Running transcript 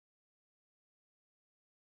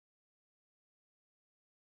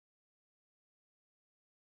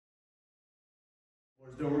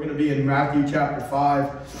So we're going to be in Matthew chapter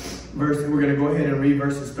 5. We're going to go ahead and read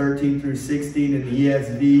verses 13 through 16 in the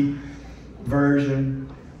ESV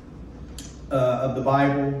version of the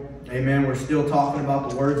Bible. Amen. We're still talking about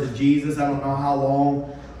the words of Jesus. I don't know how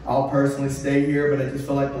long I'll personally stay here, but I just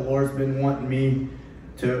feel like the Lord's been wanting me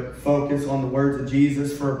to focus on the words of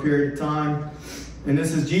Jesus for a period of time. And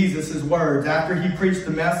this is Jesus' words. After he preached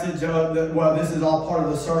the message of, this is all part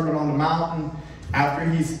of the Sermon on the Mountain. After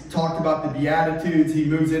he's talked about the Beatitudes, he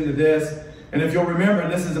moves into this. And if you'll remember,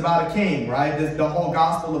 this is about a king, right? The whole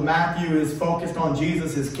Gospel of Matthew is focused on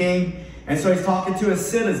Jesus as king. And so he's talking to his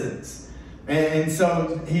citizens. And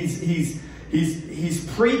so he's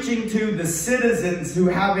preaching to the citizens who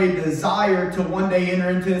have a desire to one day enter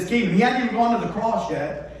into his kingdom. He hasn't even gone to the cross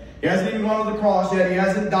yet. He hasn't even gone to the cross yet. He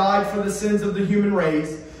hasn't died for the sins of the human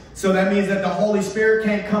race. So that means that the Holy Spirit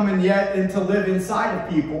can't come in yet and to live inside of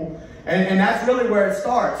people. And that's really where it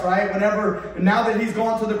starts, right? Now that he's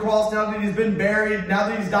gone to the cross, now that he's been buried, now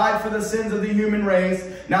that he's died for the sins of the human race,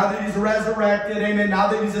 now that he's resurrected, amen, now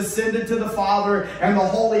that he's ascended to the Father and the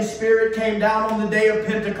Holy Spirit came down on the day of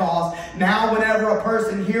Pentecost, now whenever a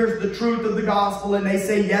person hears the truth of the gospel and they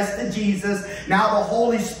say yes to Jesus, now the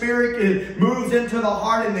Holy Spirit moves into the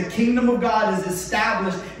heart and the kingdom of God is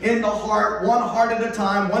established in the heart, one heart at a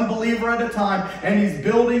time, one believer at a time, and he's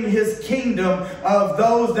building his kingdom of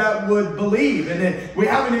those that would believe. And then we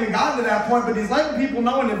haven't even gotten to that point, but he's letting people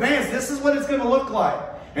know in advance, this is what it's going to look like.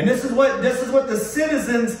 And this is what the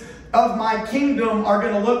citizens of my kingdom are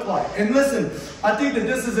going to look like. And listen, I think that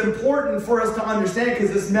this is important for us to understand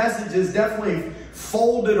because this message is definitely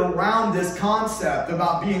folded around this concept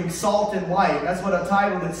about being salt and light. That's what I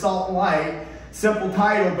titled it, Salt and Light. Simple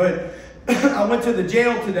title, but I went to the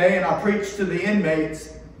jail today and I preached to the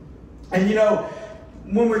inmates. And you know,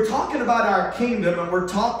 when we're talking about our kingdom and we're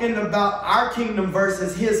talking about our kingdom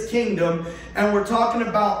versus his kingdom, and we're talking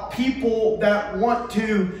about people that want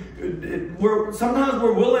to, sometimes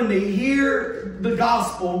we're willing to hear the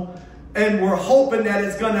gospel and we're hoping that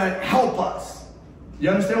it's going to help us. You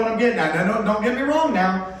understand what I'm getting at? Now, don't get me wrong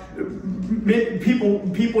now.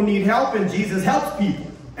 People need help and Jesus helps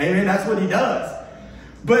people. Amen. That's what he does.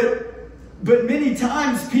 But many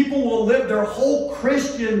times people will live their whole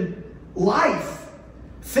Christian life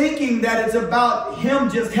thinking that it's about him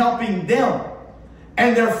just helping them.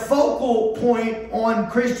 And their focal point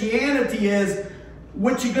on Christianity is,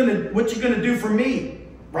 what you gonna do for me?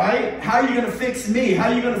 Right? How are you gonna fix me? How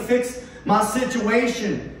are you gonna fix my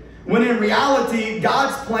situation? When in reality,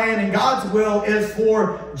 God's plan and God's will is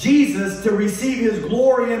for Jesus to receive his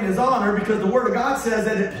glory and his honor, because the Word of God says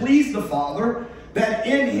that it pleased the Father that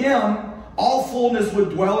in him all fullness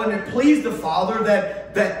would dwell, and it pleased the Father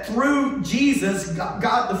that through Jesus,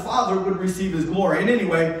 God the Father would receive his glory. And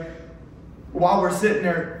anyway, while we're sitting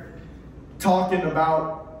there talking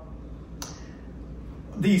about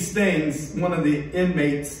these things, one of the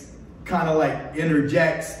inmates kind of like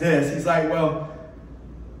interjects this. He's like, well,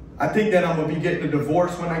 I think that I'm going to be getting a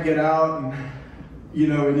divorce when I get out. And, you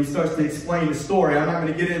know, and he starts to explain the story. I'm not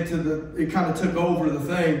going to get into it kind of took over the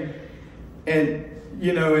thing. And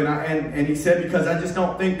you know, and he said, because I just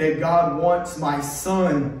don't think that God wants my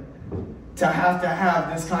son to have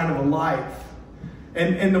this kind of a life.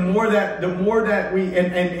 And the more that we,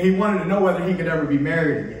 and he wanted to know whether he could ever be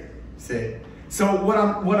married again. See? So what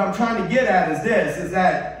I'm trying to get at is this, is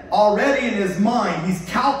that already in his mind, he's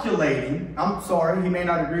calculating. I'm sorry, he may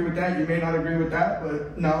not agree with that. You may not agree with that,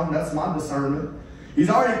 but no, that's my discernment. He's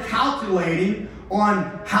already calculating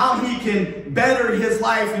on how he can better his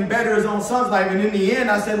life and better his own son's life. And in the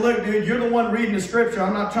end, I said, look, dude, you're the one reading the scripture.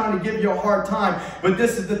 I'm not trying to give you a hard time. But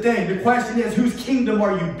this is the thing. The question is, whose kingdom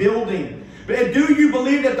are you building? Do you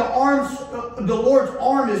believe that the Lord's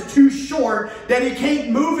arm is too short, that he can't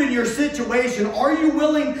move in your situation? Are you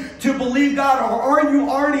willing to believe God, or are you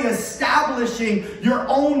already establishing your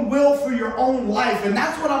own will for your own life? And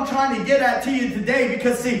that's what I'm trying to get at to you today,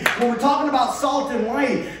 because see, when we're talking about salt and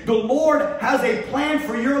light, the Lord has a plan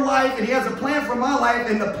for your life, and he has a plan for my life,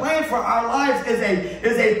 and the plan for our lives is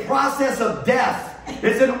a process of death.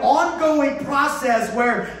 It's an ongoing process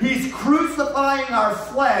where he's crucifying our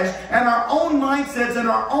flesh and our own mindsets and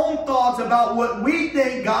our own thoughts about what we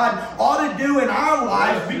think God ought to do in our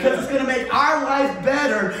lives, because it's going to make our life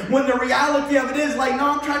better, when the reality of it is like,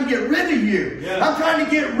 no, I'm trying to get rid of you. Yeah. I'm trying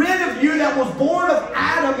to get rid of you that was born of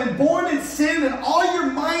Adam and born in sin, and all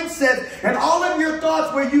your mindsets and all of your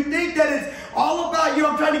thoughts where you think that it's all about you.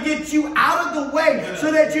 I'm trying to get you out of the way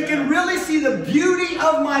so that you can really see the beauty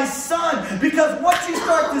of my Son. Because once you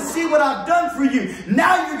start to see what I've done for you,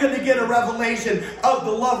 now you're going to get a revelation of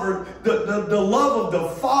the love of the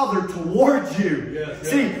Father towards you. Yes,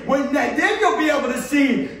 see, then you'll be able to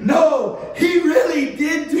see, no, He really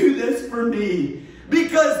did do this for me.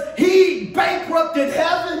 Because He bankrupted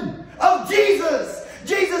heaven of Jesus.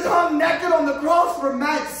 Jesus hung naked on the cross for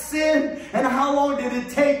Matt's sin. And how long did it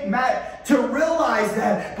take Matt to realize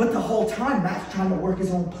that? But the whole time, Matt's trying to work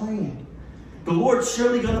his own plan. The Lord's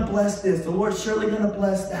surely going to bless this. The Lord's surely going to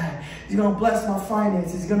bless that. He's going to bless my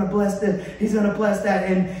finances. He's going to bless this. He's going to bless that.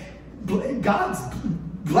 And God's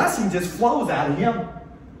blessing just flows out of him.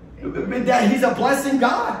 He's a blessing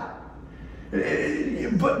God.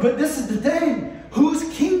 But this is the thing. Whose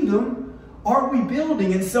kingdom are we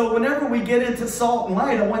building? And so whenever we get into salt and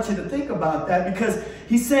light, I want you to think about that, because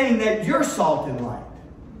he's saying that you're salt and light.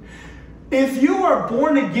 If you are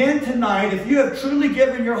born again tonight, if you have truly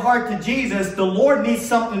given your heart to Jesus, the Lord needs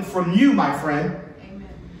something from you, my friend. Amen.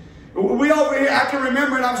 I can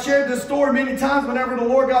remember, and I've shared this story many times, whenever the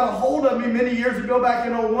Lord got a hold of me many years ago, back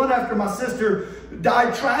in 2001, after my sister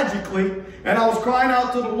died tragically, and I was crying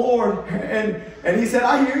out to the Lord, and He said,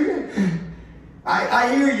 I hear you.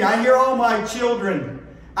 I hear you. I hear all my children.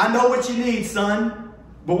 I know what you need, son.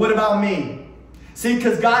 But what about me? See,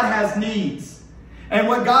 because God has needs. And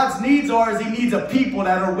what God's needs are is He needs a people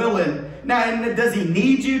that are willing. Now, does He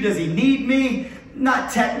need you? Does He need me? Not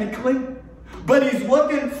technically. But He's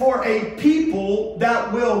looking for a people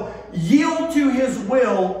that will yield to His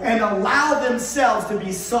will and allow themselves to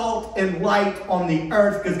be salt and light on the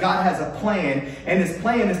earth, because God has a plan. And His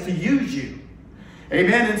plan is to use you.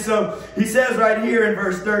 Amen. And so He says right here in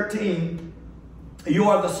verse 13, you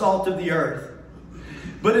are the salt of the earth.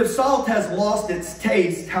 But if salt has lost its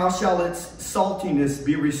taste, how shall its saltiness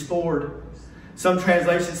be restored? Some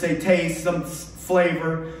translations say taste, some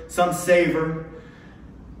flavor, some savor.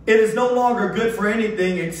 It is no longer good for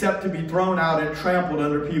anything except to be thrown out and trampled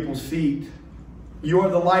under people's feet. You are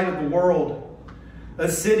the light of the world. A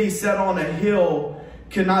city set on a hill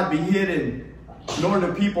cannot be hidden. Nor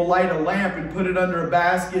do people light a lamp and put it under a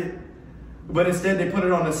basket, but instead they put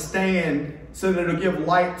it on a stand so that it'll give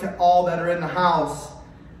light to all that are in the house.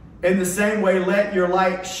 In the same way, let your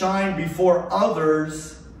light shine before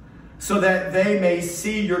others so that they may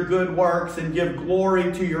see your good works and give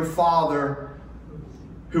glory to your Father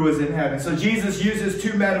who is in heaven. So Jesus uses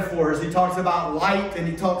two metaphors. He talks about light and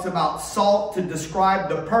He talks about salt to describe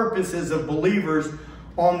the purposes of believers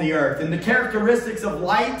on the earth. And the characteristics of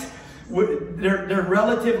light, they're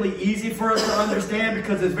relatively easy for us to understand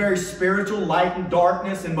because it's very spiritual, light and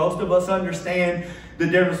darkness, and most of us understand the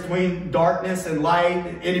difference between darkness and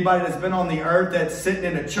light. Anybody that's been on the earth that's sitting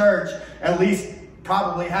in a church at least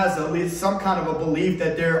probably has at least some kind of a belief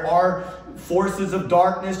that there are forces of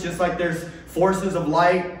darkness just like there's forces of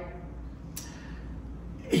light.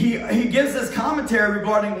 He gives this commentary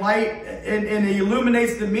regarding light, and he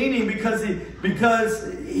illuminates the meaning because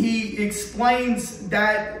he explains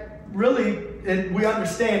that really, and we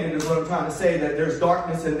understand it is what I'm trying to say, that there's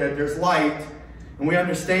darkness and that there's light. And we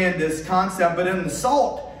understand this concept. But in the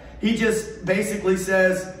salt, he just basically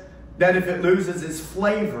says that if it loses its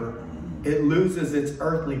flavor, it loses its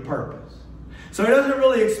earthly purpose. So he doesn't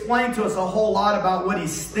really explain to us a whole lot about what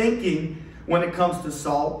he's thinking when it comes to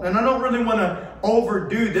salt. And I don't really want to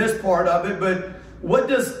overdo this part of it, but what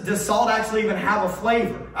does salt actually even have a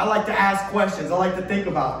flavor? I like to ask questions. I like to think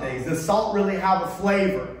about things. Does salt really have a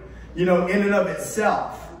flavor, you know, in and of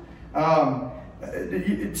itself?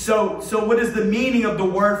 So what is the meaning of the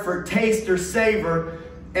word for taste or savor?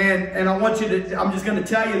 And I want you to, I'm just going to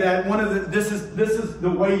tell you that this is the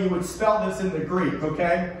way you would spell this in the Greek,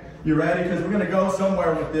 okay? You ready? Because we're going to go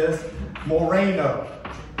somewhere with this. Moreno.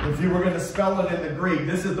 If you were going to spell it in the Greek,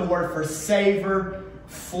 this is the word for savor,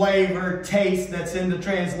 flavor, taste that's in the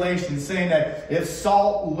translation, saying that if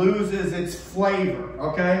salt loses its flavor,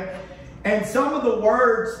 okay? And some of the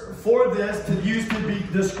words for this to use to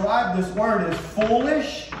describe this word is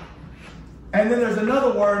foolish. And then there's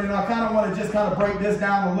another word, and I kind of want to just kind of break this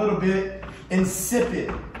down a little bit,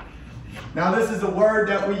 insipid. Now this is a word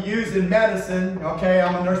that we use in medicine, okay?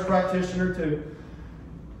 I'm a nurse practitioner too.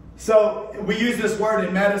 So we use this word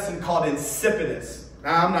in medicine called insipidus.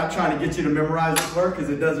 Now I'm not trying to get you to memorize this word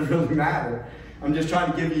because it doesn't really matter. I'm just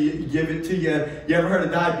trying to give it to you. You ever heard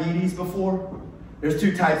of diabetes before? There's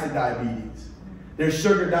two types of diabetes. There's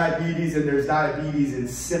sugar diabetes and there's diabetes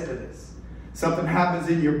insipidus. Something happens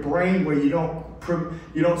in your brain where you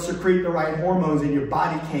don't secrete the right hormones and your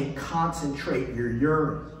body can't concentrate your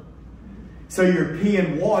urine. So you're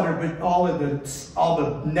peeing water, but all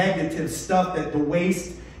the negative stuff, that the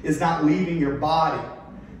waste is not leaving your body.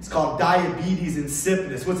 It's called diabetes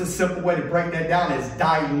insipidus. What's a simple way to break that down? Is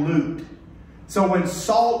dilute. So when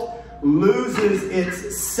salt loses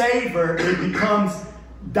its savor, it becomes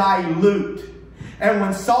dilute. And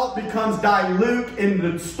when salt becomes dilute in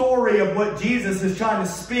the story of what Jesus is trying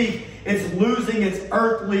to speak, it's losing its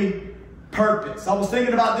earthly purpose. I was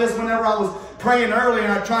thinking about this whenever I was praying earlier,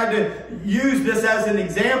 and I tried to use this as an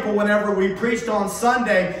example whenever we preached on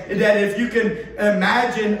Sunday, that if you can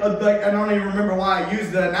imagine, I don't even remember why I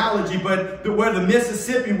used the analogy, but where the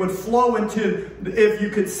Mississippi would flow into, if you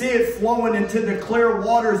could see it flowing into the clear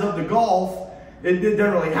waters of the Gulf. It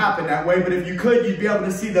didn't really happen that way, but if you could, you'd be able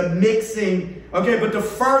to see the mixing. Okay, but the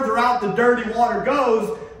further out the dirty water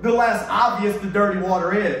goes, the less obvious the dirty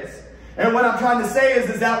water is. And what I'm trying to say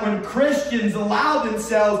is that when Christians allow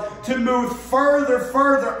themselves to move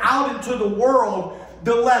further out into the world,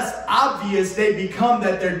 the less obvious they become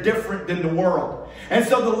that they're different than the world. And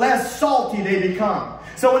so the less salty they become.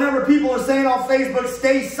 So whenever people are saying on Facebook,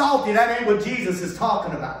 stay salty, that ain't what Jesus is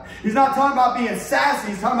talking about. He's not talking about being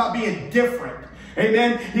sassy. He's talking about being different.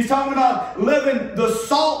 Amen. He's talking about living the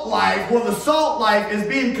salt life. Well, the salt life is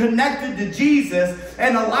being connected to Jesus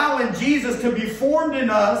and allowing Jesus to be formed in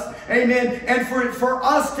us. Amen. And for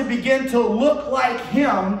us to begin to look like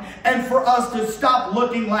him, and for us to stop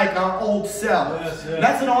looking like our old selves. Yes, yes.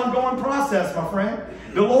 That's an ongoing process, my friend.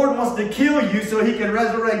 The Lord wants to kill you so he can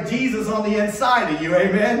resurrect Jesus on the inside of you.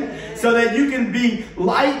 Amen. So that you can be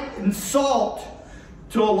light and salt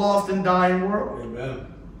to a lost and dying world. Amen.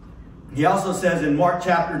 He also says in Mark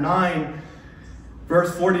chapter 9,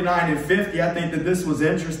 verse 49 and 50, I think that this was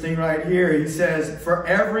interesting right here. He says, for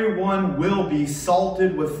everyone will be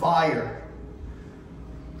salted with fire.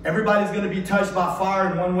 Everybody's going to be touched by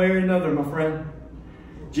fire in one way or another, my friend.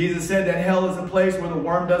 Jesus said that hell is a place where the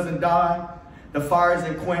worm doesn't die, the fire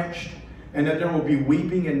isn't quenched, and that there will be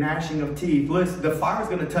weeping and gnashing of teeth. Listen, the fire is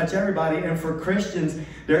going to touch everybody. And for Christians,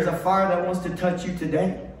 there's a fire that wants to touch you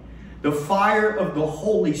today. The fire of the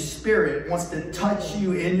Holy Spirit wants to touch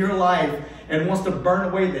you in your life and wants to burn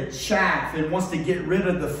away the chaff and wants to get rid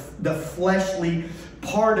of the fleshly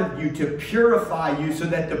part of you, to purify you so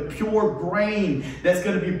that the pure grain that's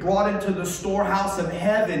going to be brought into the storehouse of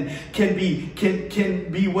heaven can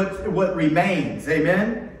be what remains.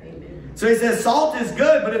 Amen? Amen. So he says salt is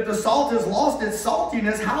good, but if the salt has lost its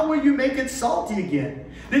saltiness, how will you make it salty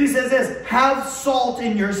again? Then he says this, have salt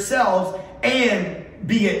in yourselves and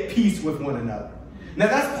be at peace with one another. Now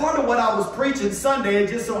that's part of what I was preaching Sunday. It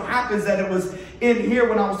just so happens that it was in here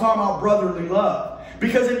when I was talking about brotherly love.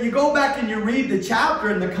 Because if you go back and you read the chapter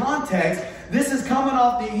in the context, this is coming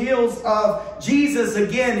off the heels of Jesus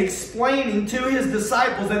again explaining to his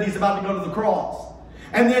disciples that he's about to go to the cross.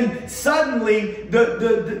 And then suddenly,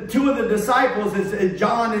 the two of the disciples, is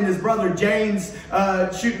John and his brother James,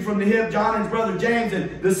 shooting from the hip, John and his brother James,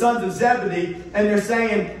 and the sons of Zebedee, and they're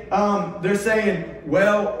saying,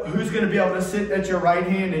 well, who's going to be able to sit at your right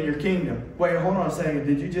hand in your kingdom? Wait, hold on a second.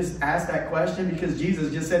 Did you just ask that question? Because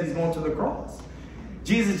Jesus just said he's going to the cross.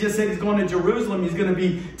 Jesus just said he's going to Jerusalem. He's going to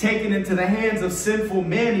be taken into the hands of sinful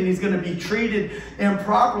men, and he's going to be treated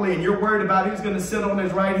improperly. And you're worried about who's going to sit on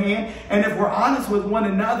his right hand. And if we're honest with one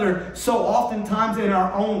another, so oftentimes in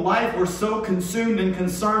our own life, we're so consumed and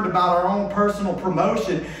concerned about our own personal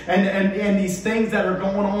promotion and these things that are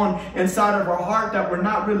going on inside of our heart that we're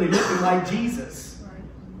not really looking like Jesus.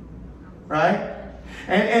 Right?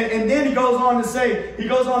 And then he goes on to say,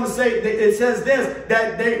 it says this,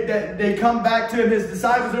 that they come back to him, his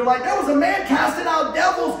disciples, they're like, there was a man casting out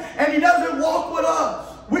devils and he doesn't walk with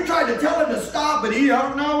us. We tried to tell him to stop, but he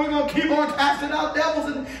don't know, we're going to keep on casting out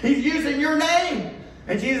devils and he's using your name.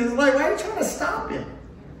 And Jesus is like, why are you trying to stop him?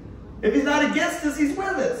 If he's not against us, he's with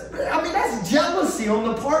us. I mean, that's jealousy on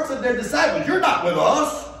the parts of their disciples. You're not with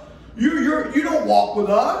us. You don't walk with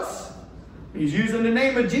us. He's using the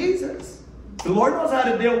name of Jesus. The Lord knows how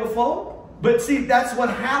to deal with folk. But see, that's what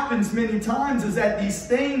happens many times, is that these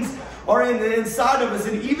things are in the inside of us.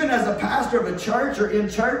 And even as a pastor of a church or in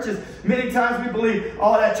churches, many times we believe,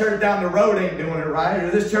 oh, that church down the road ain't doing it right.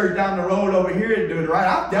 Or this church down the road over here ain't doing it right.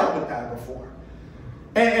 I've dealt with that before.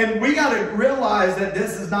 And we got to realize that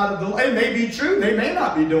this is not, it may be true. They may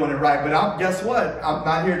not be doing it right. But guess what? I'm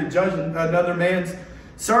not here to judge another man's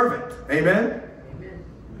servant. Amen?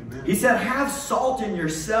 He said, have salt in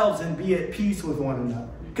yourselves and be at peace with one another.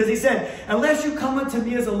 Because he said, unless you come unto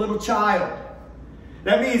me as a little child.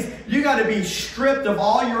 That means you got to be stripped of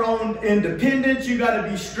all your own independence. You got to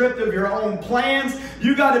be stripped of your own plans.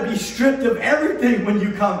 You got to be stripped of everything when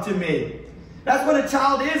you come to me. That's what a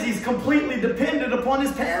child is. He's completely dependent upon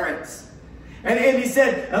his parents. And he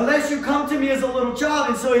said, unless you come to me as a little child.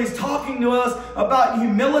 And so he's talking to us about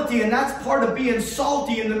humility. And that's part of being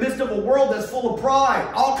salty in the midst of a world that's full of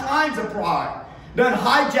pride. All kinds of pride. Doesn't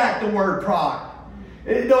hijack the word pride.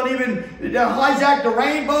 It don't even hijack the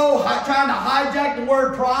rainbow. Trying to hijack the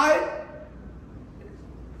word pride.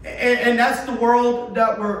 And that's the world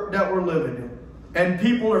that we're living in. And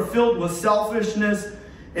people are filled with selfishness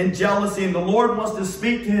and jealousy. And the Lord wants to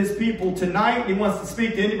speak to his people tonight. He wants to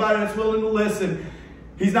speak to anybody that's willing to listen.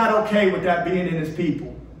 He's not okay with that being in his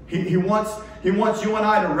people. He wants you and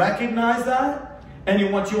I to recognize that. And he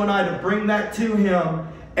wants you and I to bring that to him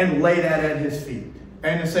and lay that at his feet.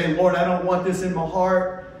 And to say, Lord, I don't want this in my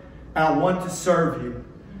heart. I want to serve you.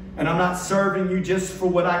 And I'm not serving you just for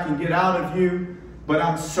what I can get out of you. But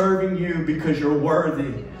I'm serving you because you're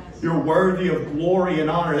worthy. You're worthy of glory and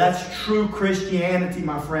honor. That's true Christianity,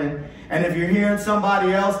 my friend. And if you're hearing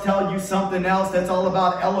somebody else tell you something else that's all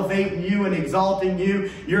about elevating you and exalting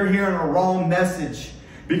you, you're hearing a wrong message.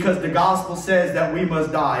 Because the gospel says that we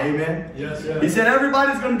must die. Amen? Yes, yes. He said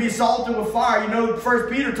everybody's going to be salted with fire. You know, 1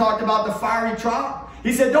 Peter talked about the fiery trial.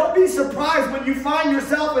 He said, don't be surprised when you find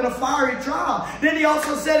yourself in a fiery trial. Then he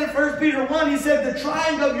also said in 1 Peter 1, he said, the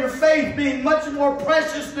trying of your faith being much more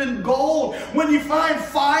precious than gold. When you find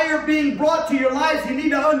fire being brought to your life, you need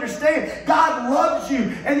to understand God loves you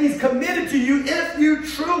and he's committed to you if you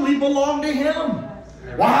truly belong to him.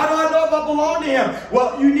 Well, how do I know if I belong to him?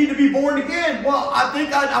 Well, you need to be born again. Well, I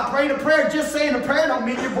think I prayed a prayer. Just saying a prayer don't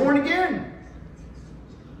mean you're born again.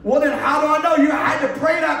 Well, then how do I know? You had to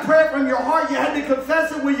pray that prayer from your heart. You had to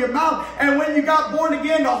confess it with your mouth. And when you got born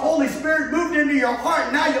again, the Holy Spirit moved into your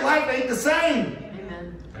heart. Now your life ain't the same.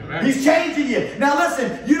 Amen. He's changing you. Now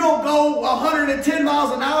listen, you don't go 110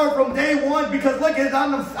 miles an hour from day one because look,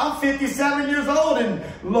 I'm 57 years old. And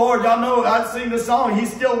Lord, y'all know I sing the song.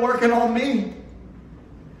 He's still working on me.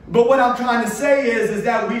 But what I'm trying to say is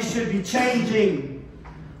that we should be changing.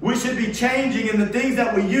 We should be changing, and the things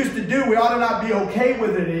that we used to do, we ought to not be okay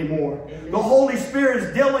with it anymore. Amen. The Holy Spirit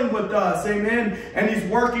is dealing with us, amen, and he's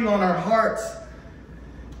working on our hearts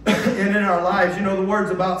and in our lives. You know, the words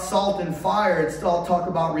about salt and fire, it's all talk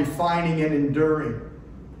about refining and enduring.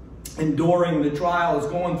 Enduring the trials,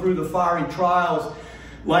 going through the fiery trials,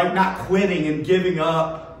 like not quitting and giving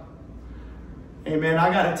up. Amen. I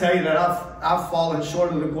got to tell you that I've fallen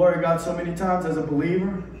short of the glory of God so many times as a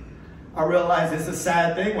believer. I realize it's a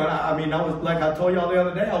sad thing. When I was, like I told y'all the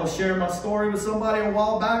other day, I was sharing my story with somebody a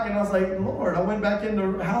while back, and I was like, Lord, I went back in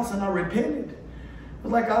the house and I repented. It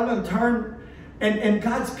was like I done turned, and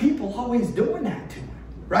God's people always doing that to him,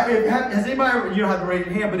 right? Has anybody ever, you don't have to raise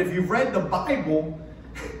your hand, but if you've read the Bible,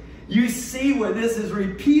 you see where this is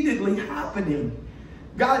repeatedly happening.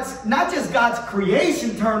 Not just God's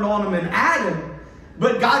creation turned on him and Adam,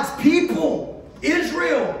 but God's people,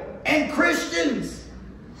 Israel and Christians.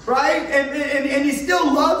 Right? And he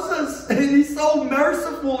still loves us. And he's so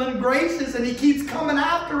merciful and gracious. And he keeps coming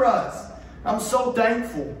after us. I'm so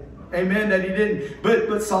thankful. Amen. That he didn't.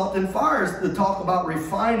 But salt and fire is to talk about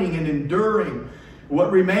refining and enduring.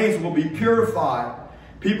 What remains will be purified.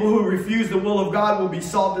 People who refuse the will of God will be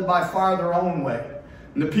salted by fire their own way.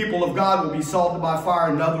 And the people of God will be salted by fire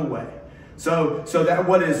another way. So that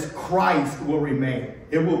what is Christ will remain.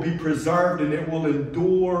 It will be preserved and it will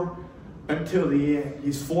endure until the end.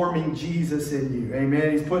 He's forming Jesus in you.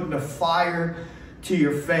 Amen. He's putting a fire to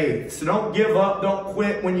your faith. So don't give up. Don't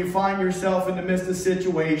quit when you find yourself in the midst of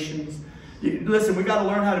situations. Listen, we got to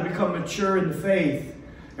learn how to become mature in the faith.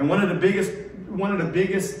 And one of the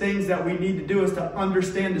biggest things that we need to do is to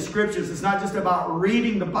understand the scriptures. It's not just about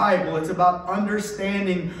reading the Bible. It's about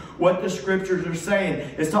understanding what the scriptures are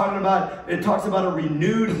saying. It talks about a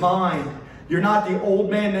renewed mind. You're not the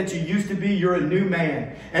old man that you used to be. You're a new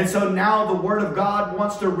man. And so now the Word of God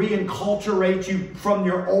wants to re-enculturate you from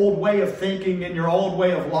your old way of thinking and your old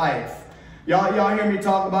way of life. Y'all hear me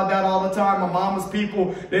talk about that all the time. My mama's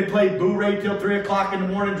people, they play boo-ray till 3 o'clock in the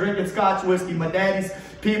morning drinking Scotch whiskey. My daddy's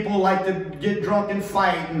people like to get drunk and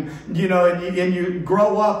fight. And you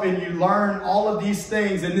grow up and you learn all of these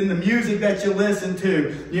things. And then the music that you listen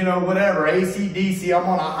to, whatever, AC/DC, I'm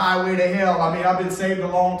on a highway to hell. I mean, I've been saved a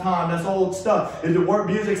long time. That's old stuff. And the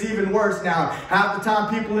music's even worse now. Half the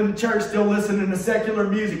time people in the church still listening to secular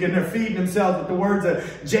music and they're feeding themselves with the words of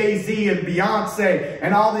Jay-Z and Beyonce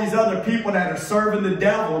and all these other people that are serving the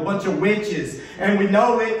devil, a bunch of witches. And we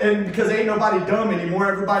know it, and because ain't nobody dumb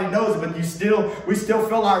anymore, everybody knows it, but we still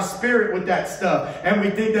fill our spirit with that stuff. And we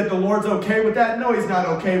think that the Lord's okay with that. No, He's not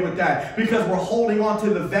okay with that. Because we're holding on to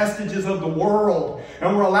the vestiges of the world.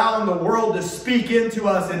 And we're allowing the world to speak into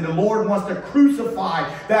us. And the Lord wants to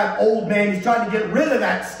crucify that old man. He's trying to get rid of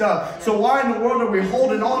that stuff. So why in the world are we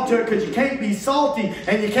holding on to it? Because you can't be salty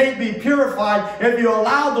and you can't be purified if you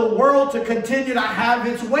allow the world to continue to have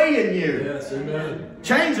its way in you. Yes, amen.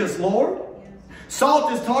 Change us, Lord.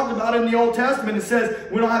 Salt is talked about in the Old Testament. It says,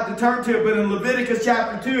 we don't have to turn to it, but in Leviticus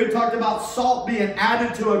chapter 2, it talked about salt being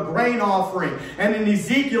added to a grain offering. And in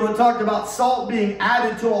Ezekiel, it talked about salt being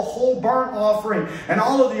added to a whole burnt offering. And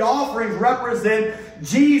all of the offerings represent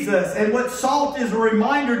Jesus. And what salt is a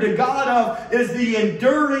reminder to God of is the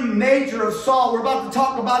enduring nature of salt. We're about to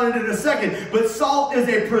talk about it in a second. But salt is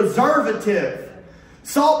a preservative.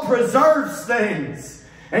 Salt preserves things.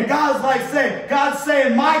 And God's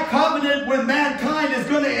saying, my covenant with mankind is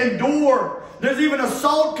going to endure. There's even a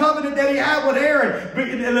salt covenant that He had with Aaron. But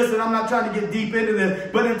listen, I'm not trying to get deep into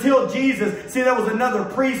this, but until Jesus, see, there was another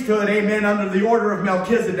priesthood, amen, under the order of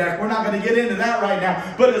Melchizedek. We're not going to get into that right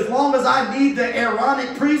now. But as long as I need the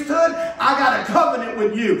Aaronic priesthood, I got a covenant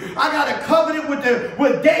with you. I got a covenant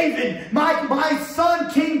with David. My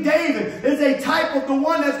son, King David, is a type of the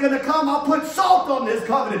one that's going to come. I'll put salt on this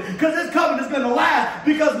covenant because this covenant is going to last.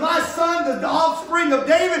 Because my son, the offspring of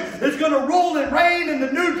David, is going to rule and reign in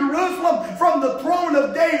the New Jerusalem from the throne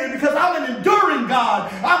of David, because I'm an enduring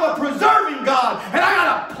God. I'm a preserving God. And I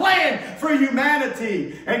got a plan for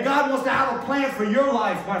humanity. And God wants to have a plan for your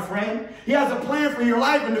life, my friend. He has a plan for your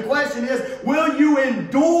life. And the question is, will you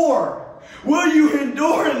endure? Will you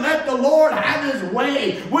endure and let the Lord have His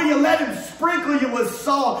way? Will you let Him sprinkle you with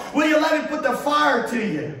salt? Will you let Him put the fire to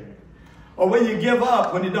you? Or will you give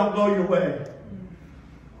up when it don't go your way?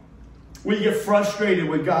 Will you get frustrated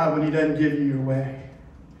with God when He doesn't give you your way?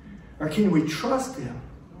 Or can we trust Him?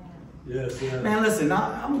 Yes, yes. Man, listen,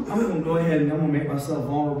 I'm going to go ahead and I'm going to make myself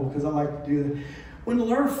vulnerable because I like to do that. When the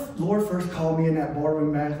Lord first called me in that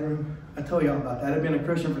barroom bathroom, I told y'all about that. I've been a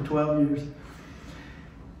Christian for 12 years.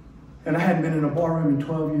 And I hadn't been in a barroom in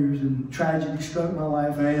 12 years, and tragedy struck my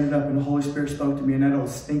life. And I ended up, and the Holy Spirit spoke to me in that old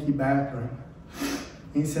stinky bathroom.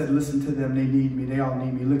 He said, listen to them. They need me. They all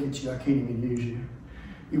need me. Look at you. I can't even use you.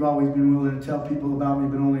 You've always been willing to tell people about me,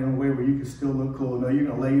 but only in a way where you can still look cool. No, you're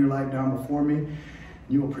going to lay your life down before me.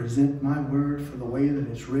 You will present my word for the way that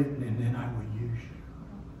it's written, and then I will use you.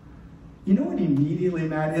 You know what immediately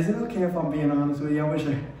mattered? Is it okay if I'm being honest with you?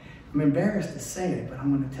 I'm embarrassed to say it, but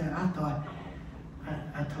I'm going to tell you.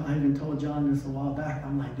 I even told John this a while back.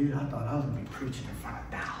 I'm like, dude, I thought I was going to be preaching in front of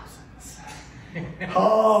thousands.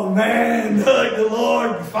 Oh, man, look, the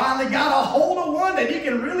Lord finally got a hold of one that He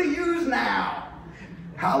can really use now.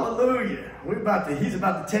 Hallelujah. He's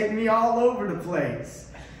about to take me all over the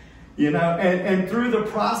place. You know, and through the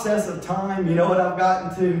process of time, you know what I've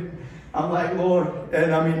gotten to? I'm like, Lord,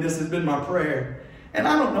 and I mean, this has been my prayer. And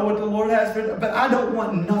I don't know what the Lord has for, but I don't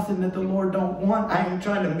want nothing that the Lord don't want. I ain't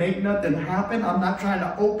trying to make nothing happen. I'm not trying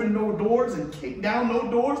to open no doors and kick down no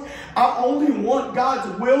doors. I only want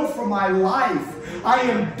God's will for my life. I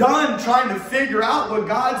am done trying to figure out what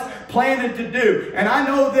God's planning to do. And I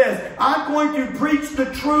know this. I'm going to preach the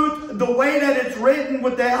truth the way that it's written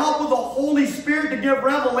with the help of the Holy Spirit to give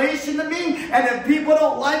revelation to me. And if people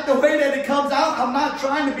don't like the way that it comes out, I'm not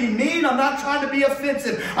trying to be mean. I'm not trying to be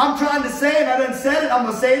offensive. I'm trying to say, and I done said it, I'm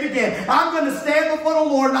going to say it again. I'm going to stand before the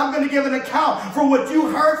Lord and I'm going to give an account for what you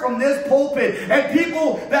heard from this pulpit. And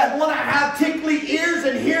people that want to have tickly ears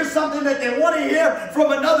and hear something that they want to hear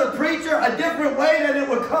from another preacher, a different way that it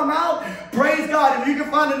would come out, praise God. If you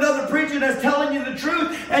can find another preacher that's telling you the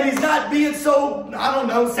truth and he's not being so, I don't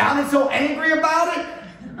know, sounding so angry about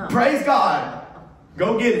it, praise God.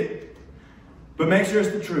 Go get it. But make sure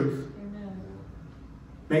it's the truth.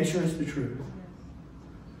 Make sure it's the truth.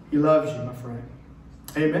 He loves you, my friend.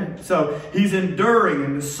 Amen. So he's enduring,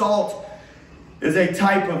 and the salt is a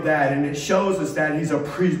type of that, and it shows us that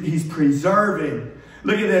he's preserving.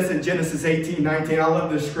 Look at this in Genesis 18:19. I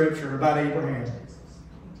love this scripture about Abraham.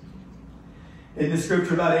 In the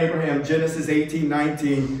scripture about Abraham, Genesis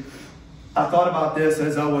 18:19, I thought about this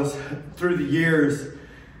as I was through the years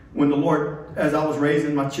when the Lord, as I was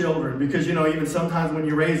raising my children. Because, you know, even sometimes when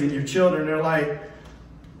you're raising your children, they're like,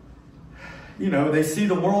 you know, they see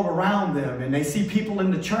the world around them and they see people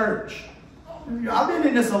in the church. I've been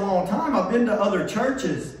in this a long time. I've been to other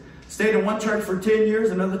churches. Stayed in one church for 10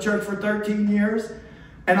 years, another church for 13 years.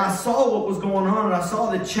 And I saw what was going on, and I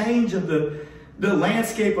saw the change of the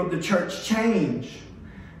landscape of the church change.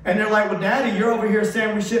 And they're like, well, Daddy, you're over here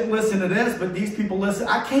saying we shouldn't listen to this, but these people listen.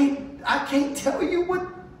 I can't tell you what,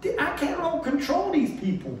 I can't control these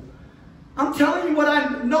people. I'm telling you what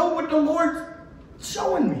I know what the Lord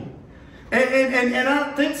showing me. And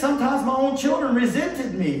I think sometimes my own children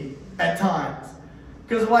resented me at times.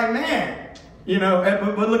 Because like, man, you know,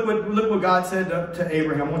 but look what God said to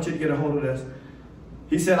Abraham. I want you to get a hold of this.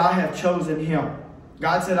 He said, I have chosen him.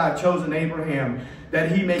 God said, I've chosen Abraham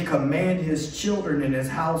that he may command his children and his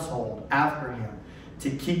household after him to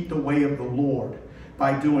keep the way of the Lord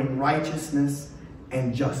by doing righteousness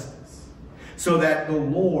and justice, so that the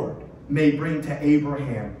Lord may bring to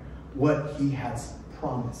Abraham what he has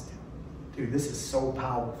promised him. Dude, this is so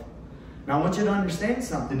powerful. Now I want you to understand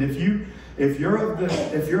something. If you're of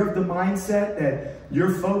the mindset that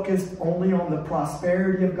you're focused only on the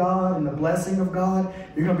prosperity of God and the blessing of God,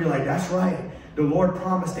 you're going to be like, that's right. The Lord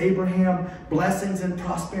promised Abraham blessings and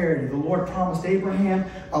prosperity. The Lord promised Abraham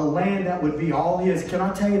a land that would be all his. Can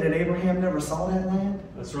I tell you that Abraham never saw that land?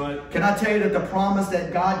 That's right. Can I tell you that the promise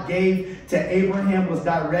that God gave to Abraham was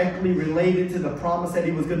directly related to the promise that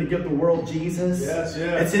he was going to give the world Jesus? Yes,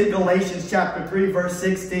 yes. It's in Galatians chapter 3, verse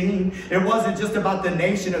 16. It wasn't just about the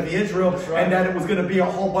nation of Israel and that it was going to be a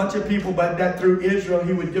whole bunch of people, but that through Israel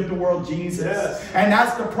he would give the world Jesus. Yes. And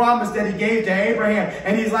that's the promise that he gave to Abraham.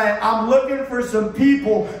 And he's like, I'm looking for some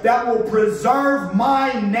people that will preserve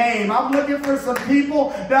my name. I'm looking for some people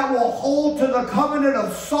that will hold to the covenant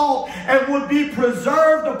of salt and would be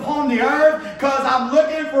preserved upon the earth, because I'm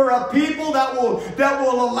looking for a people that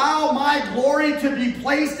will allow my glory to be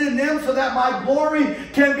placed in them, so that my glory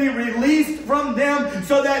can be released from them,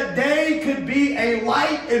 so that they could be a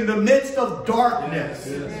light in the midst of darkness.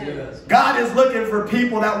 Yes, yes. God is looking for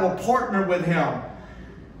people that will partner with him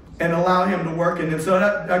and allow him to work in them. So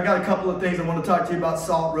I've got a couple of things I want to talk to you about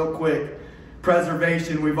salt real quick.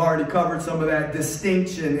 Preservation, we've already covered some of that.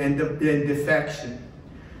 Distinction and defection.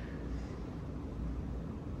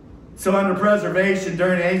 So under preservation,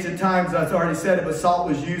 during ancient times, I've already said it, but salt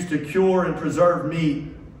was used to cure and preserve meat.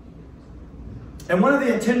 And one of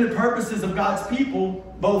the intended purposes of God's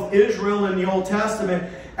people, both Israel in the Old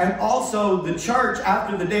Testament and also the church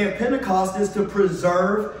after the day of Pentecost, is to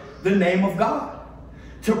preserve the name of God.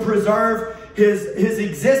 To preserve his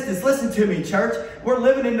existence. Listen to me, church. We're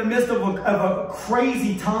living in the midst of a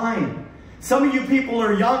crazy time. Some of you people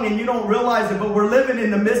are young and you don't realize it, but we're living in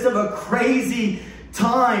the midst of a crazy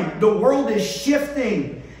time. The world is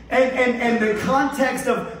shifting. And the context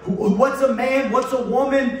of what's a man, what's a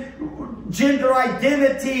woman, gender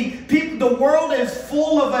identity. The world is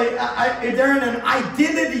full of they're in an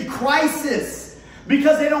identity crisis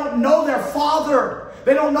because they don't know their father.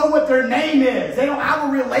 They don't know what their name is. They don't have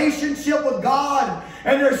a relationship with God.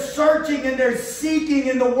 And they're searching and they're seeking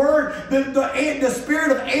in the Word. The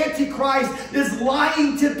spirit of Antichrist is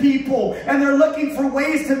lying to people. And they're looking for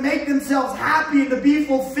ways to make themselves happy and to be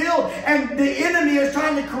fulfilled. And the enemy is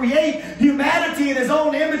trying to create humanity in his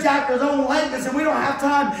own image after his own likeness. And we don't have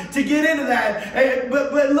time to get into that.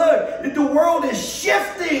 But look, the world is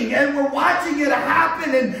shifting. And we're watching it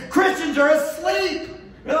happen. And Christians are asleep.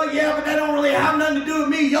 They're like, yeah, but that don't really have nothing to do with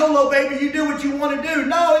me. YOLO, baby, you do what you want to do.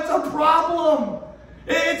 No, it's a problem.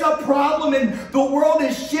 It's a problem, and the world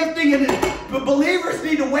is shifting, and the believers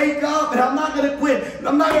need to wake up. And I'm not going to quit.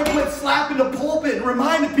 I'm not going to quit slapping the pulpit and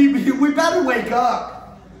reminding people, we better wake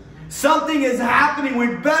up. Something is happening.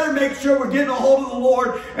 We better make sure we're getting a hold of the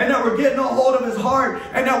Lord, and that we're getting a hold of his heart,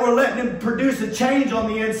 and that we're letting him produce a change on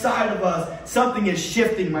the inside of us. Something is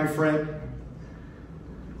shifting, my friend.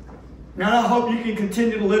 Now, I hope you can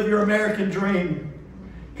continue to live your American dream,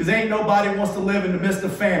 because ain't nobody wants to live in the midst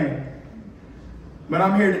of famine. But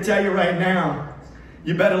I'm here to tell you right now,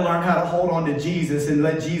 you better learn how to hold on to Jesus and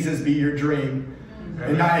let Jesus be your dream.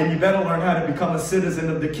 And you better learn how to become a citizen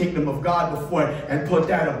of the kingdom of God before and put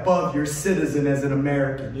that above your citizen as an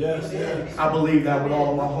American. Yes, yes. I believe that with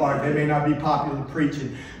all of my heart. They may not be popular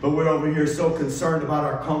preaching, but we're over here so concerned about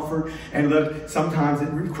our comfort. And look, sometimes it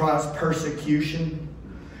requires persecution.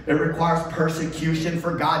 It requires persecution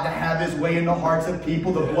for God to have his way in the hearts of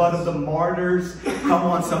people. The blood of the martyrs. Come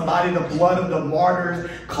on, somebody. The blood of the martyrs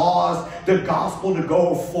caused the gospel to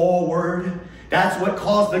go forward. That's what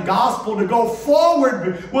caused the gospel to go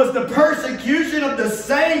forward, was the persecution of the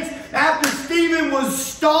saints. After Stephen was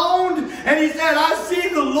stoned and he said, I see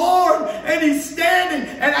the Lord, and he's standing.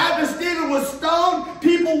 And after Stephen was stoned,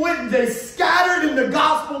 people went and they scattered and the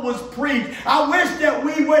gospel was preached. I wish that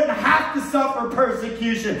we wouldn't have to suffer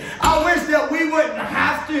persecution. I wish that we wouldn't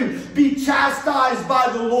have to be chastised by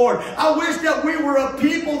the Lord. I wish that we were a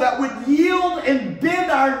people that would yield and bend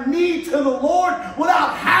our knee to the Lord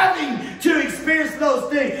without having to experience experience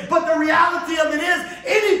those things. But the reality of it is,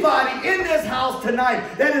 anybody in this house tonight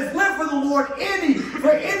that has lived for the Lord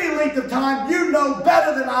for any length of time, you know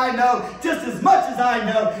better than I know, just as much as I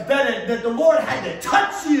know, that the Lord had to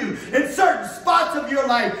touch you in certain spots of your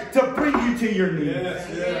life to bring you to your knees. Yes,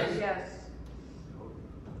 yes. Yes.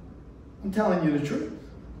 I'm telling you the truth.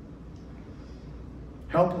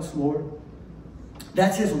 Help us, Lord.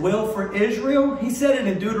 That's his will for Israel. He said it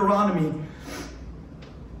in Deuteronomy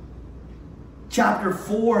chapter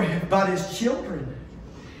 4 about his children.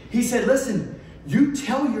 He said, listen, you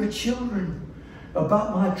tell your children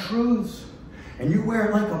about my truths. And you wear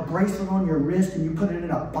it like a bracelet on your wrist, and you put it in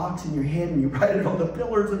a box in your head, and you write it on the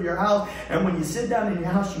pillars of your house. And when you sit down in your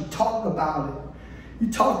house, you talk about it.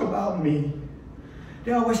 You talk about me.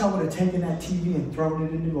 You know, I wish I would have taken that TV and thrown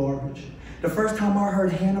it in the garbage. The first time I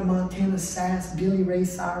heard Hannah Montana sass Billy Ray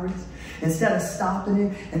Cyrus, instead of stopping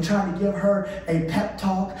it and trying to give her a pep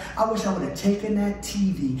talk, I wish I would have taken that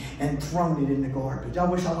TV and thrown it in the garbage. I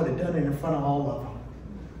wish I would have done it in front of all of them.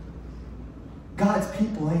 God's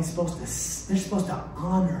people ain't supposed to, they're supposed to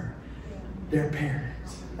honor their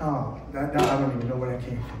parents. Oh, I don't even know where that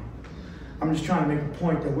came from. I'm just trying to make a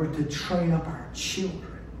point that we're to train up our children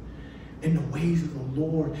in the ways of the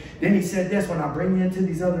Lord. Then he said this, when I bring you into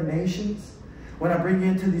these other nations,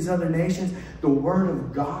 the word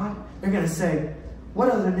of God, they're going to say, what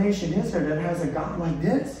other nation is there that has a God like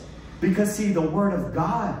this? Because see, the word of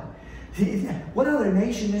God, what other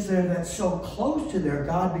nation is there that's so close to their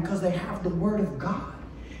God because they have the word of God?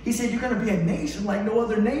 He said, you're going to be a nation like no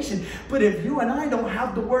other nation. But if you and I don't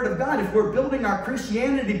have the word of God, if we're building our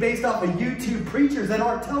Christianity based off of YouTube preachers that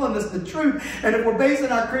aren't telling us the truth, and if we're basing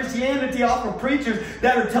our Christianity off of preachers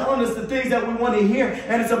that are telling us the things that we want to hear,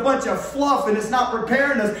 and it's a bunch of fluff, and it's not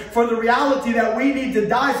preparing us for the reality that we need to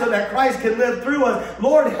die so that Christ can live through us,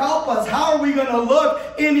 Lord, help us. How are we going to look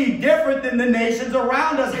any different than the nations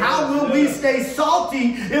around us? How will we stay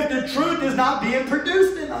salty if the truth is not being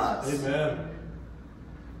produced in us? Amen.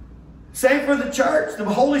 Same for the church, the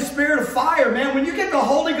Holy Spirit of fire, man. When you get the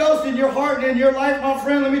Holy Ghost in your heart and in your life, my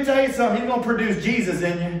friend, let me tell you something. He's going to produce Jesus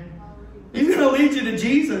in you. He's going to lead you to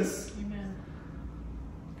Jesus.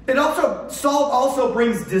 Amen. Salt also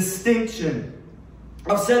brings distinction.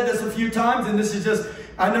 I've said this a few times, and this is just,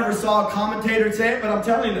 I never saw a commentator say it, but I'm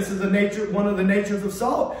telling you, this is one of the natures of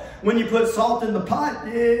salt. When you put salt in the pot,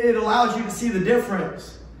 it allows you to see the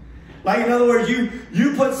difference. Like, in other words,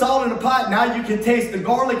 you put salt in a pot, now you can taste the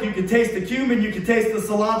garlic, you can taste the cumin, you can taste the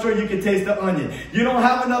cilantro, you can taste the onion. You don't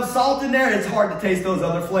have enough salt in there, it's hard to taste those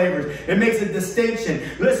other flavors. It makes a distinction.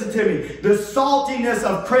 Listen to me. The saltiness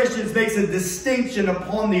of Christians makes a distinction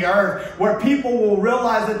upon the earth where people will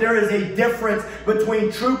realize that there is a difference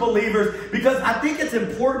between true believers. Because I think it's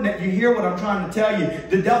important that you hear what I'm trying to tell you.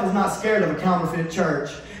 The devil's not scared of a counterfeit church.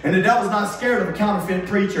 And the devil's not scared of a counterfeit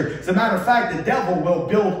preacher. As a matter of fact, the devil will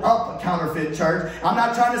build up a counterfeit church. I'm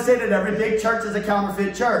not trying to say that every big church is a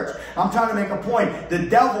counterfeit church. I'm trying to make a point. The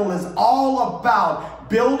devil is all about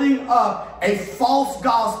building up a false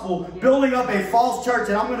gospel, building up a false church.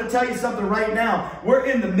 And I'm going to tell you something right now. We're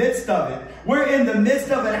in the midst of it. We're in the midst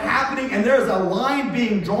of it happening, and there's a line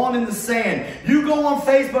being drawn in the sand. You go on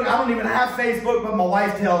Facebook. I don't even have Facebook, but my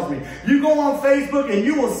wife tells me. You go on Facebook, and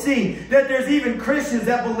you will see that there's even Christians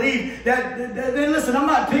that believe that listen, I'm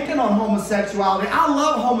not picking on homosexuality. I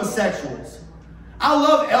love homosexuals. I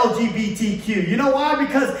love LGBTQ. You know why?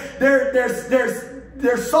 Because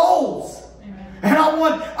they're souls. And I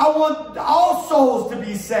want all souls to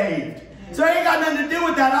be saved. So it ain't got nothing to do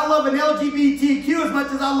with that. I love an LGBTQ as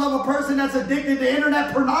much as I love a person that's addicted to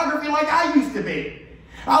internet pornography like I used to be.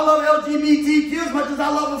 I love LGBTQ as much as I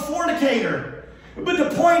love a fornicator. But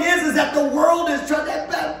the point is that the world is trying.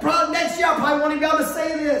 Next year I probably won't even be able to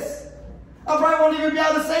say this. I probably won't even be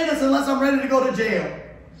able to say this unless I'm ready to go to jail.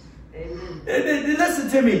 Listen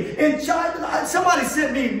to me. In China, somebody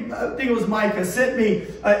sent me, I think it was Micah, sent me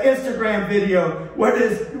an Instagram video where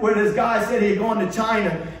this guy said he had gone to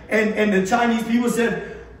China, and the Chinese people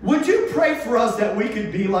said, would you pray for us that we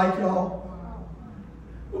could be like y'all?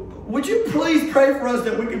 Would you please pray for us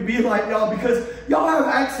that we could be like y'all? Because y'all have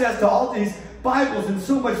access to all these Bibles and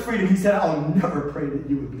so much freedom. He said, I'll never pray that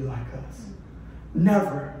you would be like us.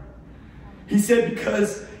 Never. He said,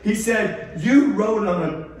 because he said, you rode on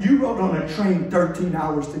a train 13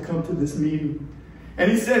 hours to come to this meeting.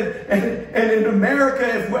 And he said, and in America,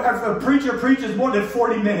 if a preacher preaches more than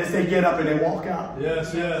 40 minutes, they get up and they walk out.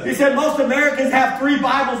 Yes, yes. He said, most Americans have 3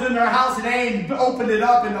 Bibles in their house and they ain't opened it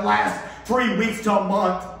up in the last 3 weeks to a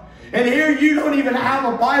month. And here you don't even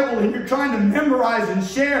have a Bible and you're trying to memorize and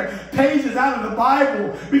share pages out of the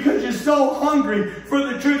Bible because you're so hungry for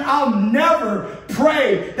the truth. I'll never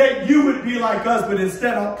pray that you would be like us, but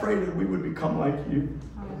instead I'll pray that we would become like you.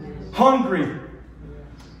 Hungry.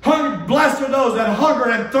 Blessed are those that hunger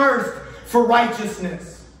and thirst for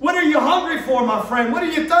righteousness. What are you hungry for, my friend? What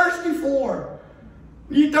are you thirsty for?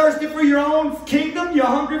 Are you thirsty for your own kingdom? You're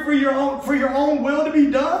hungry for your own will to be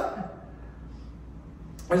done?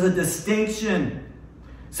 There's a distinction.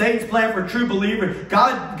 Satan's plan for true believers.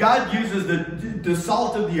 God uses the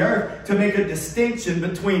salt of the earth to make a distinction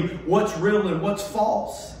between what's real and what's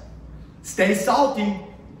false. Stay salty.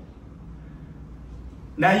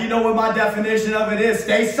 Now you know what my definition of it is.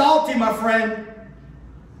 Stay salty, my friend.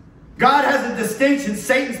 God has a distinction.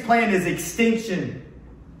 Satan's plan is extinction.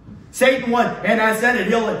 Satan won, and I said it,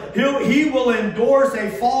 he will endorse a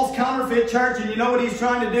false counterfeit church, and you know what he's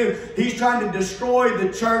trying to do? He's trying to destroy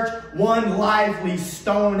the church one lively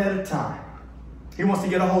stone at a time. He wants to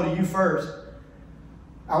get a hold of you first.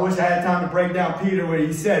 I wish I had time to break down Peter where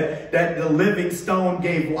he said that the living stone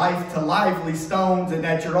gave life to lively stones, and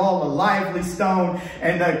that you're all a lively stone,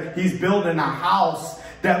 and that he's building a house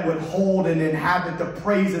that would hold and inhabit the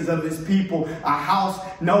praises of his people. A house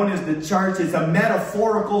known as the church. It's a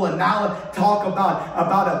metaphorical analogy. Talk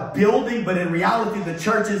about a building, but in reality the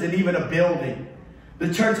church isn't even a building.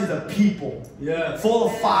 The church is a people. Yes. Full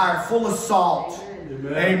of fire, full of salt.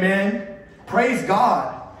 Amen. Amen. Praise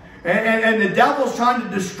God. And the devil's trying to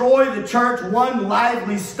destroy the church one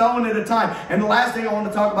lively stone at a time. And the last thing I want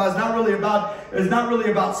to talk about is not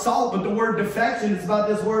really about salt, but the word defection is about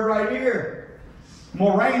this word right here.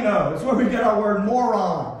 Moreno. It's where we get our word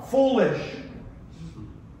moron. Foolish.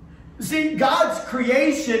 See, God's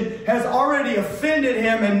creation has already offended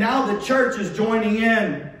him, and now the church is joining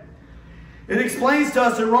in. It explains to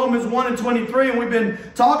us in Romans 1 and 23, and we've been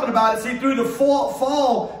talking about it. See, through the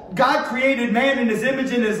fall, God created man in his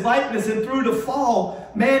image and his likeness, and through the fall,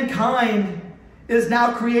 mankind is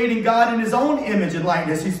now creating God in his own image and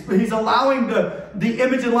likeness. He's allowing the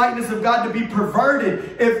image and likeness of God to be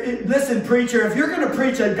perverted. Listen, preacher, if you're going to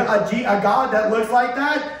preach a God that looks like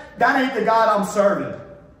that, that ain't the God I'm serving.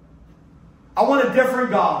 I want a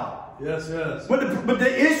different God. Yes, yes. But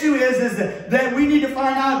the issue is that we need to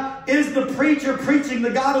find out, is the preacher preaching the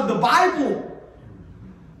God of the Bible?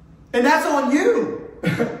 And that's on you.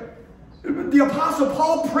 The Apostle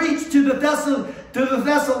Paul preached to the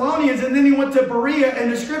Thessalonians, and then he went to Berea,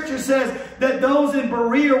 and the scripture says that those in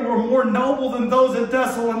Berea were more noble than those in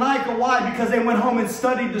Thessalonica. Why? Because they went home and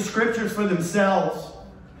studied the scriptures for themselves.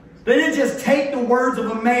 They didn't just take the words of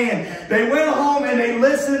a man. They went home and they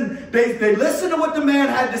listened. They listened to what the man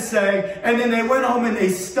had to say, and then they went home and they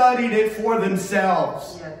studied it for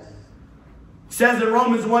themselves. Yes. It says in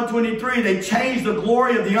Romans 1:23, they changed the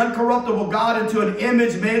glory of the uncorruptible God into an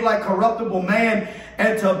image made like corruptible man,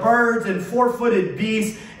 and to birds and four-footed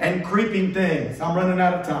beasts and creeping things. I'm running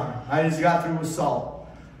out of time. I just got through with salt.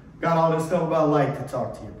 Got all this stuff about light to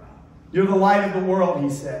talk to you about. You're the light of the world, he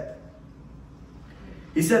said.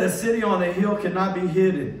 He said, a city on a hill cannot be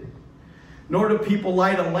hidden. Nor do people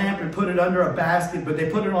light a lamp and put it under a basket, but they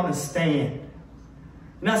put it on a stand.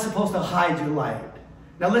 You're not supposed to hide your light.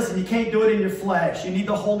 Now listen, you can't do it in your flesh. You need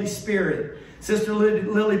the Holy Spirit. Sister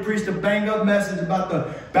Lily preached a bang-up message about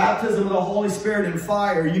the baptism of the Holy Spirit and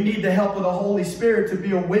fire. You need the help of the Holy Spirit to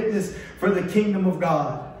be a witness for the kingdom of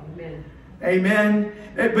God. Amen. Amen.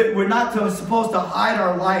 But we're not supposed to hide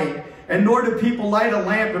our light. And nor do people light a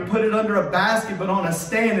lamp and put it under a basket, but on a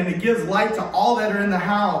stand, and it gives light to all that are in the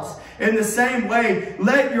house. In the same way,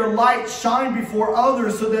 let your light shine before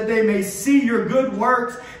others so that they may see your good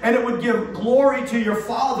works, and it would give glory to your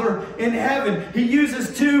Father in heaven. He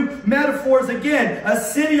uses two metaphors again, a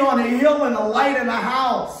city on a hill and a light in a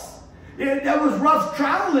house. That was rough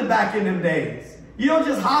traveling back in them days. You don't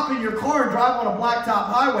just hop in your car and drive on a blacktop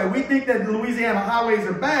highway. We think that Louisiana highways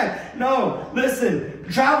are bad. No, listen,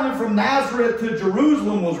 traveling from Nazareth to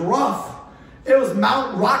Jerusalem was rough. It was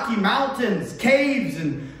rocky mountains, caves,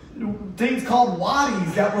 and things called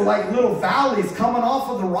wadis that were like little valleys coming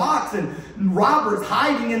off of the rocks, and robbers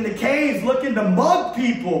hiding in the caves looking to mug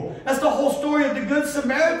people. That's the whole story of the Good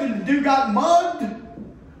Samaritan. The dude got mugged.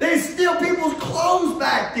 They steal people's clothes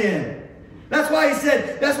back then. That's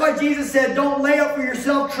why Jesus said, don't lay up for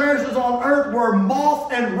yourself treasures on earth where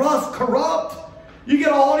moth and rust corrupt. You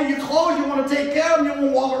get a hold of your clothes, you want to take care of them, you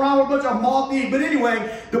won't walk around with a bunch of moth eat. But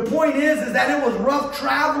anyway, the point is that it was rough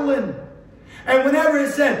traveling. And whenever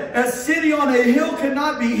it said, a city on a hill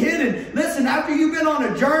cannot be hidden. Listen, after you've been on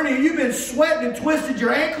a journey, you've been sweating and twisted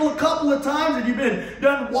your ankle a couple of times, and you've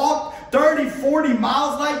been walked 30, 40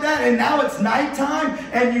 miles like that, and now it's nighttime,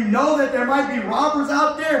 and you know that there might be robbers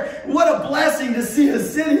out there. What a blessing to see a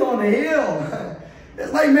city on a hill.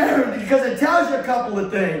 It's like, man, because it tells you a couple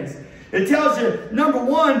of things. It tells you, number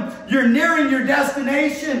one, you're nearing your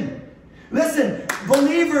destination. Listen,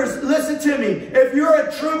 believers, listen to me. If you're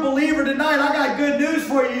a true believer tonight, I got good news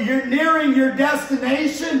for you. You're nearing your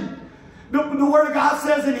destination. The Word of God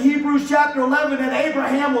says in Hebrews chapter 11 that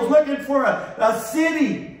Abraham was looking for a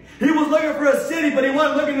city. He was looking for a city, but he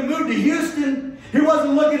wasn't looking to move to Houston. He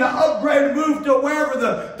wasn't looking to upgrade or move to wherever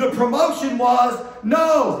the promotion was.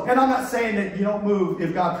 No. And I'm not saying that you don't move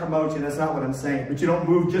if God promotes you. That's not what I'm saying. But you don't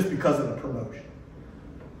move just because of the promotion.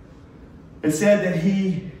 It said that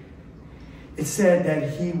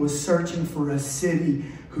he was searching for a city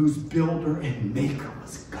whose builder and maker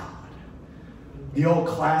was God. The old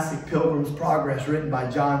classic Pilgrim's Progress written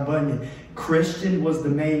by John Bunyan. Christian was the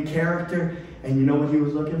main character. And you know what he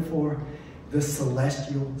was looking for? The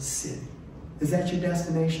celestial city. Is that your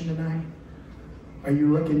destination tonight? Are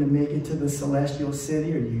you looking to make it to the celestial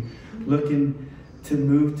city? Are you looking to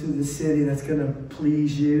move to the city that's going to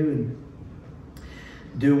please you and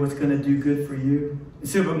do what's going to do good for you?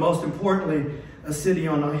 See, but most importantly, a city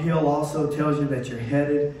on a hill also tells you that you're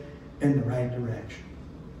headed in the right direction.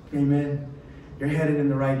 Amen. You're headed in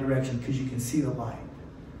the right direction because you can see the light.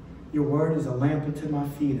 Your word is a lamp unto my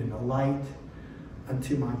feet and a light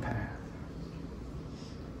unto my path.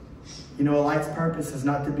 You know, a light's purpose is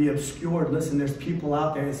not to be obscured. Listen, there's people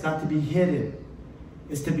out there. It's not to be hidden.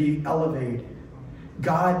 It's to be elevated.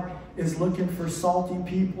 God is looking for salty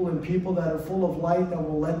people and people that are full of light that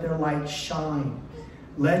will let their light shine.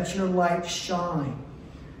 Let your light shine.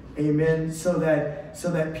 Amen. So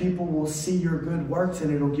that people will see your good works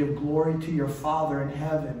and it'll give glory to your Father in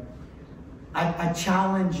heaven. I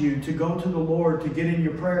challenge you to go to the Lord, to get in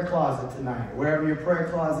your prayer closet tonight, wherever your prayer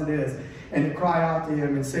closet is, and to cry out to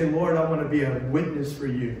Him and say, Lord, I want to be a witness for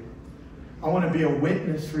you. I want to be a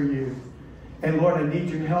witness for you. And Lord, I need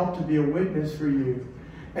your help to be a witness for you.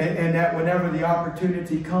 And that whenever the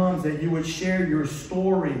opportunity comes, that you would share your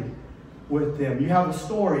story with them. You have a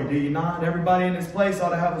story, do you not? Everybody in this place ought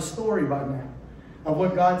to have a story by now of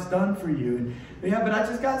what God's done for you. And, yeah, but I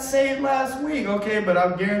just got saved last week. Okay, but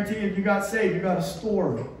I guarantee you, if you got saved, you got a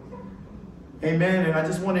story. Amen. And I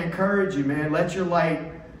just want to encourage you, man. Let your light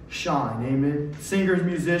shine. Amen. Singers,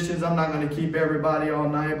 musicians, I'm not going to keep everybody all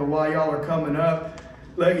night, but while y'all are coming up,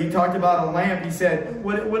 look, he talked about a lamp. He said,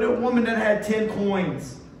 what a woman that had 10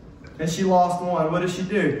 coins and she lost one, what did she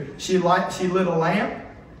do? She lit a lamp.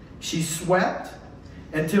 She swept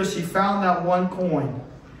until she found that one coin.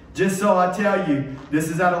 Just so I tell you, this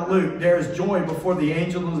is out of Luke, there is joy before the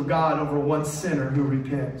angels of God over one sinner who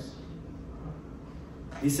repents.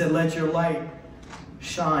 He said, let your light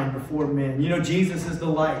shine before men. You know, Jesus is the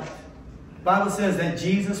light. The Bible says that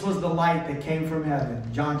Jesus was the light that came from heaven.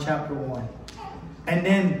 John chapter 1. And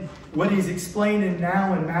then what he's explaining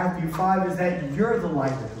now in Matthew 5 is that you're the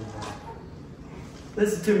light of the world.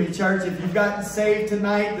 Listen to me, church. If you've gotten saved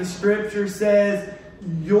tonight, the scripture says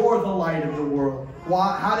you're the light of the world.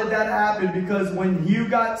 Why? How did that happen? Because when you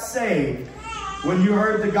got saved, when you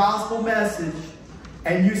heard the gospel message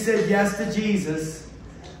and you said yes to Jesus,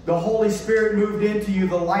 the Holy Spirit moved into you.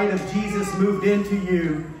 The light of Jesus moved into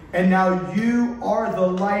you. And now you are the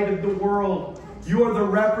light of the world. You are the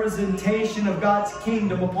representation of God's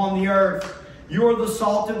kingdom upon the earth. You are the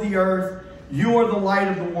salt of the earth. You are the light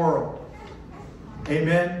of the world.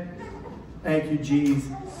 Amen. Thank you,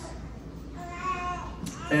 Jesus.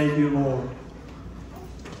 Thank you, Lord.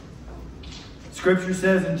 Scripture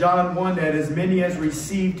says in John 1 that as many as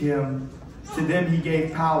received Him, to them He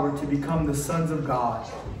gave power to become the sons of God.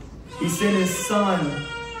 He sent His Son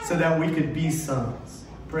so that we could be sons.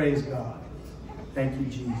 Praise God. Thank you,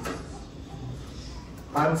 Jesus.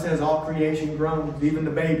 The Bible says all creation groans. Even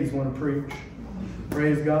the babies want to preach.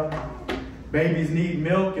 Praise God. Babies need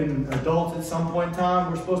milk, and adults at some point in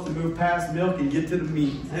time, we're supposed to move past milk and get to the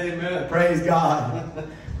meat. Amen. Praise God.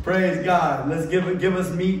 Praise God. Let's give us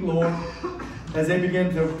meat, Lord. As they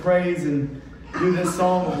begin to praise and do this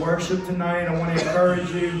song of worship tonight, I want to encourage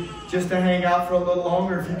you just to hang out for a little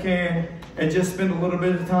longer if you can, and just spend a little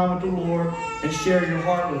bit of time with the Lord and share your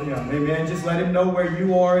heart with Him. Amen. Just let Him know where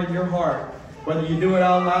you are in your heart. Whether you do it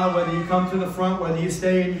out loud, whether you come to the front, whether you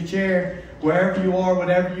stay in your chair, wherever you are,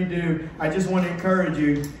 whatever you do, I just want to encourage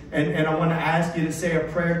you, and I want to ask you to say a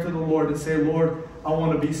prayer to the Lord and say, Lord, I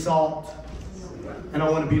want to be salt, and I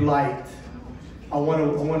want to be light. I want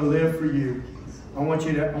to live for you. I want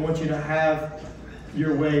you to have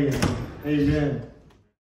your way in me. Amen.